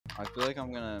I feel like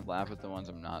I'm gonna laugh at the ones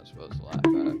I'm not supposed to laugh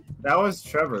at. That was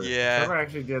Trevor. Yeah. Trevor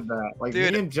actually did that. Like,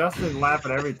 Dude. me and Justin laugh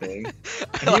at everything.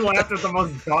 And he laughed at the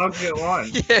most dog shit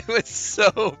one. Yeah, it was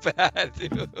so bad,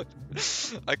 dude.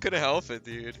 I couldn't help it,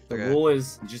 dude. The Okay. rule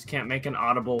is you just can't make an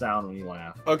audible sound when you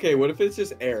laugh. Okay, what if it's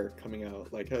just air coming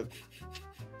out? Like a...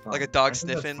 Like a I dog think that's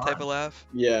sniffing fine. type of laugh?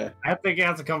 Yeah. I think it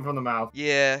has to come from the mouth.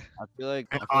 Yeah. I feel like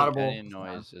Audible. any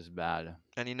noise is bad.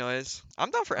 Any noise? I'm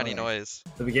down for any Okay. noise.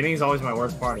 The beginning is always my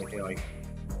worst part, I feel like.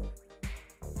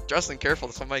 Justin, careful.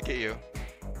 This one might get you.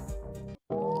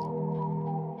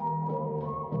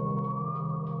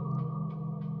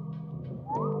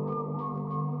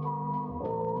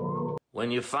 When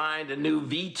you find a new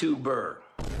VTuber,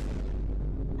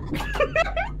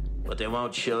 but they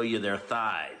won't show you their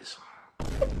thighs.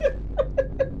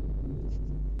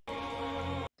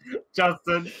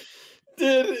 Justin.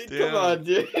 Dude, come on,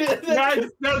 dude. That's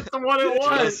what it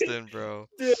was. Justin, bro.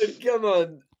 Dude, come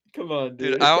on. Come on,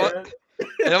 dude. Dude,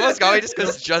 it almost got me just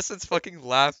because Justin's fucking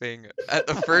laughing at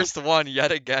the first one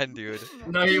yet again, dude.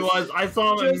 No, he was. I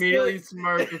saw him Justin. immediately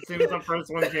smirk as soon as the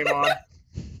first one came on.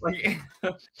 Like,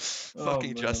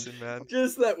 Fucking man. Justin, man.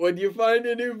 Just that when you find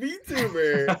a new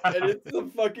VTuber and it's the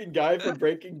fucking guy from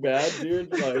Breaking Bad,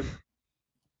 dude, like...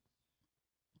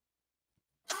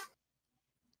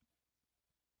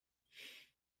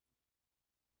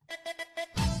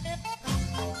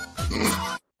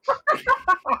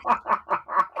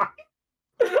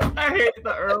 I hate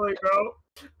the early, bro.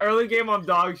 Early game on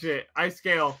dog shit. I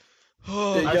scale.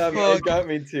 Oh, It got, me, it fuck. got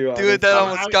me too. Dude, that honestly.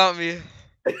 almost got me.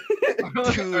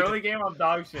 Dude. Early game on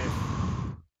dog shit.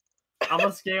 I'm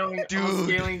a scaling.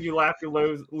 Dude. You laugh, you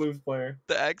lose player.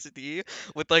 The XD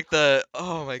with like the...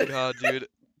 Oh my god, dude.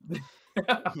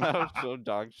 That was so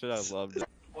dog shit. I loved it.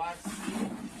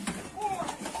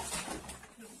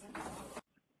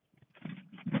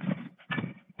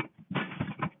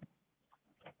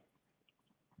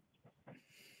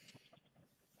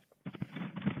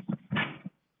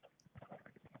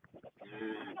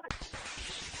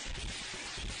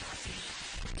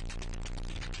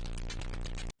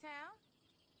 Town?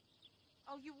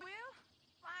 Oh, you will?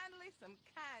 Finally, some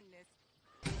kindness.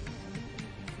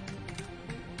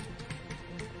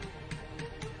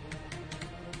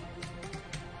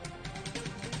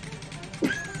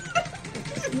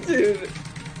 Dude.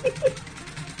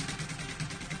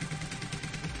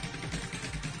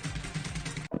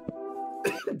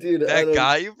 Dude, I That don't,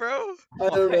 got you, bro? I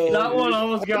don't know. That one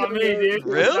almost got me, dude.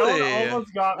 Really? That one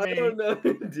almost got I me. don't know,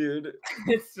 dude.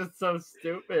 It's just so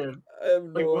stupid. I have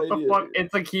Like, no what the idea. fuck?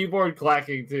 It's a keyboard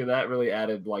clacking too. That really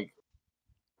added like.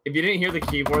 If you didn't hear the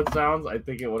keyboard sounds, I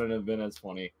think it wouldn't have been as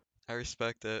funny. I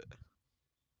respect it.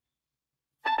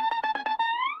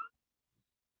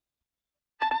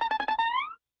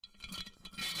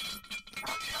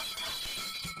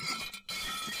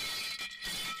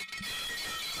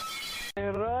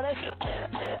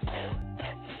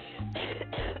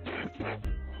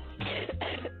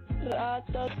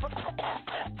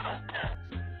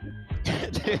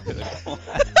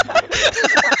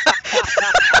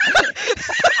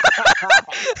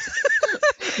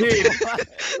 Dude,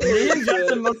 me and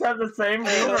Justin must have the same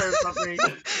humor or something.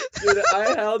 Dude,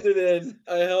 I held it in.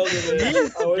 I held it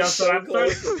in. I was Justin, so I'm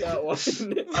close with that one.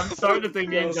 I'm starting to think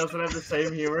me and Justin have the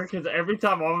same humor because every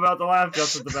time I'm about to laugh,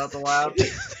 Justin's about to laugh.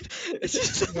 It's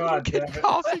just God fucking damn it.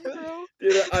 coughing, bro.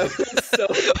 Dude, I was so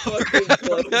fucking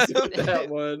close with that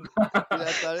one. Dude,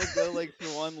 I thought it'd go like for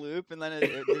one loop and then it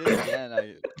did it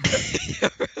again.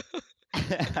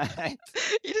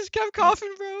 You just kept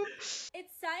coughing, bro.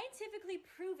 It's scientifically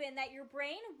proven that your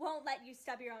brain won't let you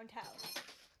stub your own toe.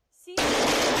 See?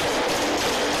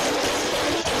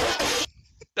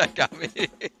 That got me.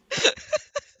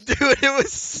 Dude, it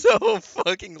was so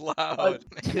fucking loud.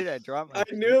 Dude, I dropped my. I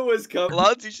knew it was coming.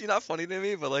 Loud's usually not funny to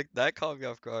me, but like that caught me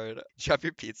off guard. Drop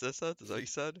your pizza set? Is that what you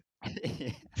said?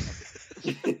 I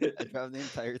dropped the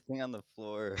entire thing on the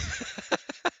floor.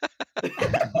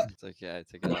 It's okay, I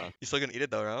took it off. You still gonna eat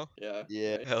it though, no? Yeah.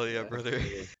 Yeah. Hell yeah, brother.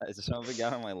 I just shoved it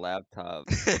down on my laptop.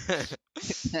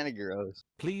 It's kind of gross.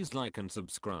 Please like and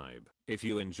subscribe if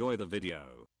you enjoy the video.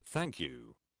 Thank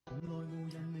you.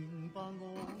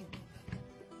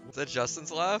 Is that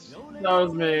Justin's laugh? That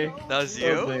was me. That was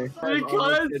That was you? me.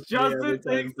 Because Justin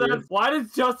thinks that's. Why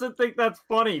does Justin think that's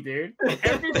funny, dude?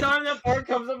 Every time that part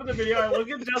comes up in the video, I look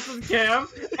at Justin's cam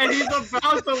and he's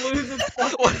about to lose his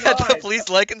fucking What? mind. Please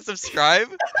like and subscribe?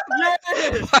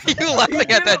 Yes! Why are you laughing He at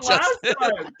did that, it last Justin?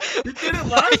 time. He did it Why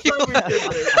last are you time we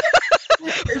did this.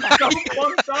 It's so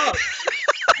fucked up.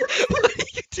 What are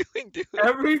you doing, dude?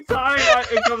 Every time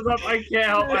it comes up, I can't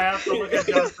help. I have to look at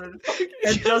Justin,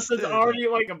 and Justin's already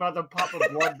like about to pop a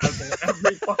blood vessel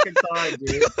every fucking time,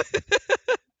 dude.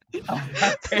 I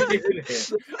hate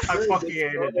it. I fucking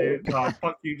hate it, dude. God,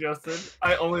 fuck you, Justin.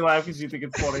 I only laugh because you think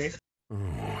it's funny.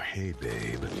 Oh, hey,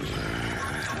 babe.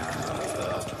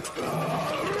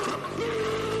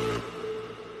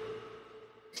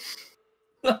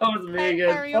 That was me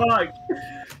again. Fuck.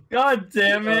 God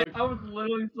damn it. I was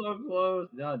literally so close.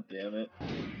 God damn it.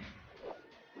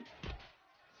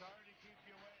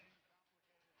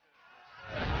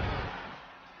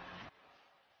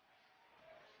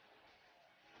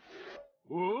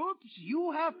 Oops,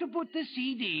 you have to put the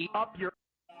CD up your...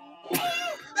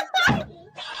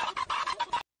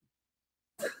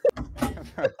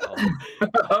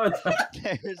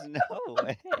 There's no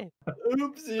way.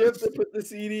 Oops, you have to put the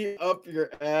CD up your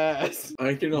ass.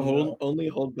 I can only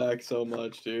hold back so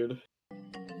much, dude.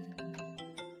 Hey,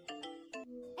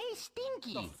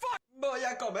 Stinky. Voy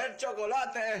a comer chocolate.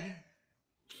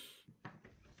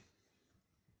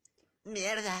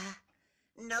 Mierda.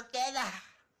 No queda.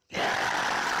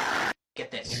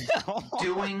 Get this.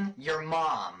 Doing your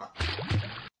mom.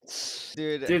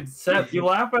 Dude, Seth, you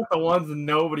laugh at the ones that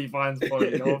nobody finds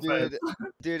funny. No offense.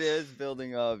 dude, it is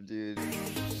building up, dude.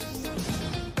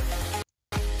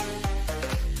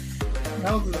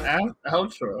 That was an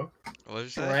outro. What did you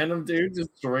say? Random dude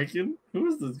just drinking. Who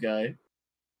is this guy?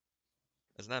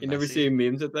 Isn't that You Messi? never see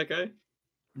memes with that guy?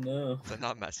 No. Is that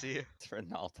not Messi? It's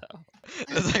Ronaldo.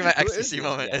 That's like my Who is ecstasy this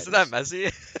moment. guy? Isn't that Messi?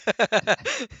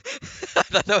 I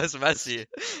thought that was Messi.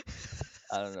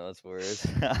 I don't know what's worse.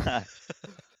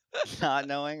 Not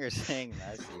knowing or saying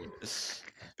Messi.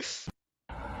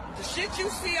 The shit you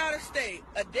see out of state,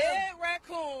 a dead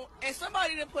raccoon, and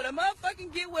somebody that put a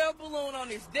motherfucking get well balloon on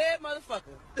this dead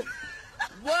motherfucker.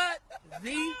 What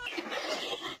the?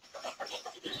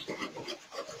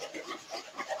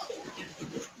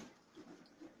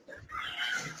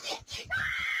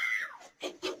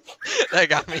 That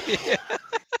got me.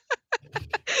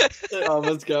 It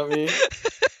almost got me.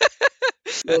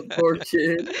 That poor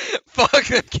kid. Fuck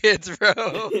them kids, bro.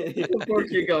 The poor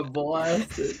kid got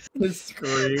blasted. The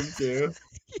scream too.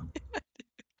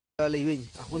 Dale, ven.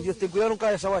 Dios, ten cuidado, nunca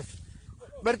esa vez.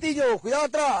 Bertillo, cuidado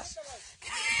atrás.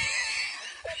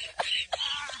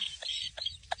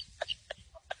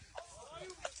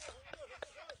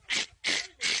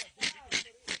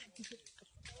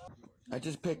 I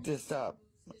just picked this up.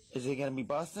 Is it gonna be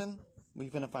busting? We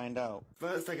finna find out.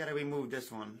 First, I gotta remove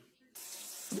this one.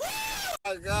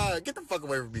 Oh, God, get the fuck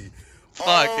away from me.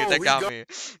 Fuck, dude, that got me.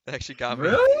 That actually got me.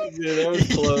 Really? Dude, that was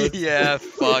close. Yeah,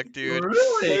 fuck, dude.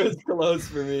 Really? It was close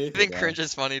for me. I think cringe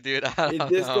is funny, dude. I Is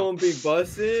don't this know. gonna be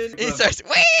busting? He starts,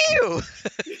 woo!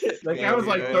 That guy was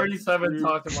like 37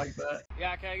 talking like that.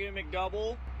 Yeah, can I get a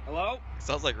McDouble? Hello?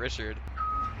 Sounds like Richard.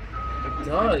 It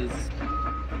does.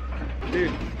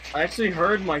 Dude, I actually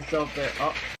heard myself there.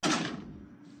 Oh.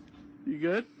 You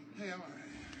good?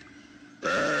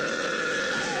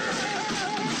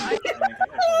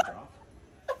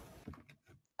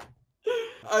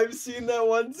 I've seen that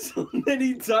one so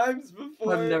many times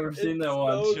before. I've never seen that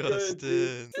one. So good, Justin.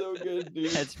 dude. So good,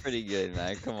 dude. That's pretty good,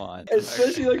 man. Come on.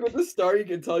 Especially like with the star, you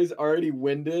can tell he's already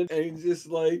winded and he's just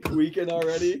like weakened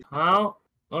already. How?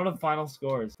 What are the final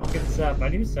scores? Fucking Seth. I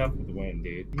knew Seth would win,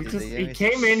 dude. He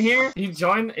came in here. He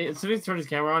joined. As soon as he turned his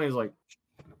camera on, he was like,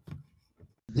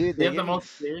 Dude, they have the most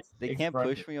serious they can't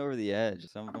expression. push me over the edge.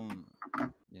 Some of them,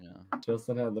 you know.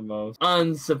 Justin had the most.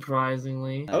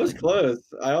 Unsurprisingly. I was close.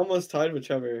 I almost tied with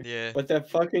Trevor. Yeah. But that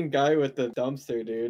fucking guy with the dumpster, dude.